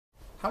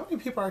How many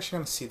people are actually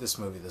going to see this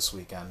movie this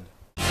weekend?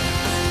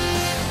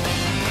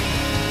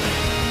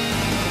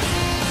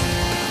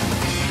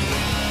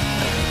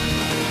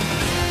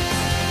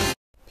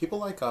 People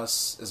Like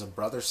Us is a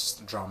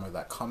brother-sister drama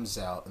that comes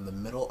out in the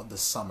middle of the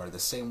summer, the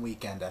same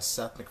weekend as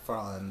Seth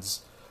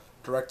MacFarlane's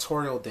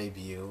directorial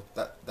debut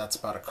that's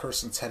about a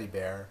cursing teddy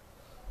bear,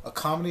 a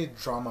comedy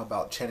drama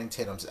about Channing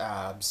Tatum's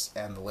abs,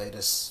 and the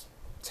latest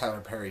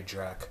Tyler Perry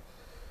Drek.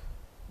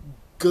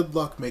 Good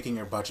luck making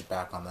your budget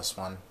back on this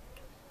one.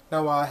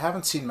 Now, while I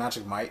haven't seen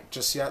Magic Mike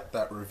just yet,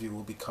 that review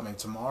will be coming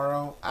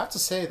tomorrow, I have to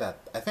say that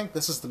I think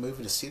this is the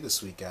movie to see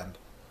this weekend.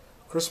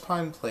 Chris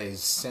Pine plays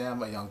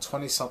Sam, a young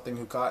 20-something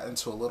who got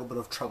into a little bit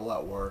of trouble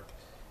at work,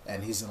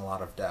 and he's in a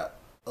lot of debt.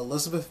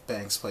 Elizabeth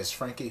Banks plays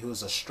Frankie, who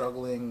is a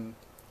struggling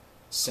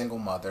single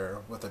mother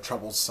with a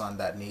troubled son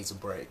that needs a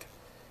break.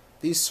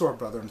 These two are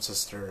brother and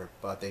sister,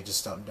 but they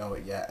just don't know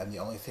it yet, and the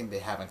only thing they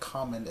have in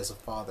common is a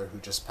father who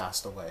just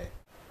passed away.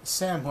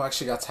 Sam, who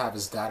actually got to have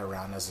his dad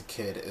around as a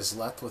kid, is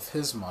left with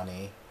his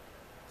money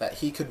that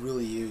he could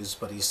really use,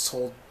 but he's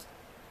told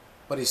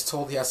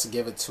he has to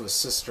give it to his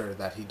sister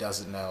that he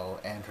doesn't know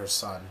and her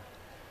son.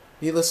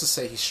 Needless to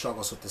say, he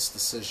struggles with this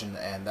decision,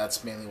 and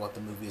that's mainly what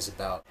the movie is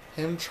about.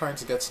 Him trying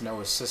to get to know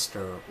his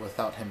sister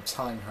without him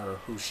telling her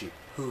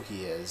who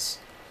he is.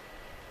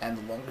 And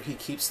the longer he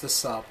keeps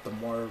this up, the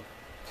more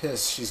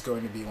pissed she's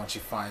going to be when she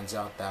finds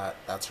out that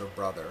that's her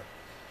brother.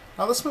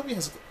 Now, this movie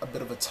has a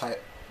bit of a tight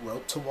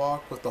rope to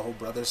walk with the whole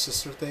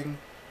brother-sister thing.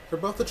 They're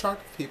both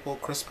attractive people.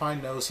 Chris Pine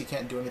knows he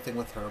can't do anything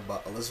with her,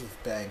 but Elizabeth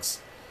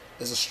Banks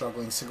is a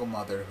struggling single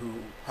mother who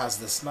has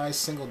this nice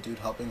single dude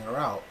helping her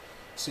out,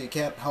 so you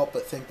can't help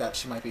but think that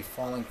she might be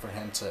falling for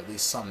him to at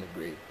least some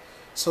degree.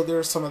 So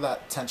there's some of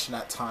that tension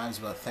at times,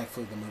 but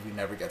thankfully the movie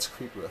never gets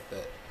creepy with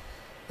it.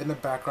 In the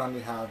background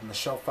you have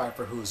Michelle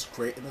Pfeiffer, who is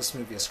great in this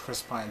movie as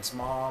Chris Pine's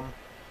mom,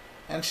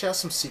 and she has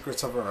some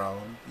secrets of her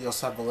own. You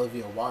also have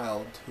Olivia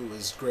Wilde, who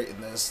is great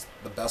in this,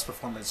 the best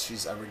performance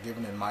she's ever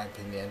given in my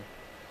opinion.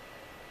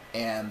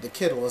 And the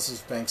kid,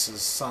 Elizabeth Banks'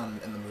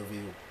 son in the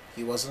movie,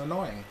 he wasn't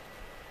annoying.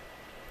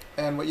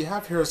 And what you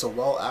have here is a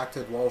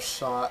well-acted,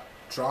 well-shot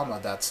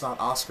drama that's not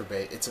Oscar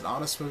bait. It's an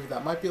honest movie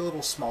that might be a little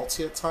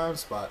schmaltzy at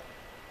times, but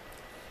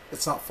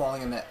it's not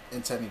falling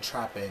into any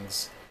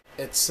trappings.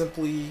 It's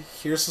simply,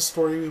 here's the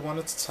story we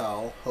wanted to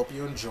tell, hope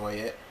you enjoy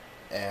it,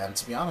 and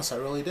to be honest, I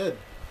really did.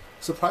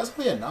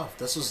 Surprisingly enough,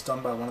 this was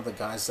done by one of the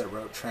guys that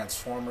wrote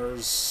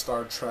Transformers,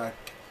 Star Trek,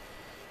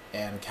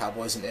 and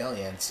Cowboys and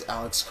Aliens,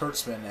 Alex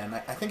Kurtzman, and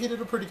I think he did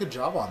a pretty good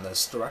job on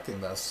this,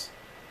 directing this.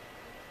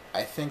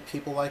 I think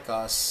People Like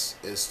Us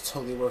is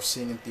totally worth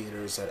seeing in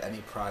theaters at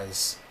any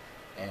price,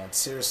 and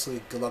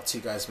seriously, good luck to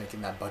you guys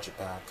making that budget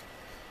back.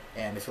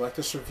 And if you like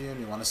this review and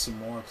you want to see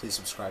more, please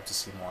subscribe to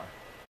see more.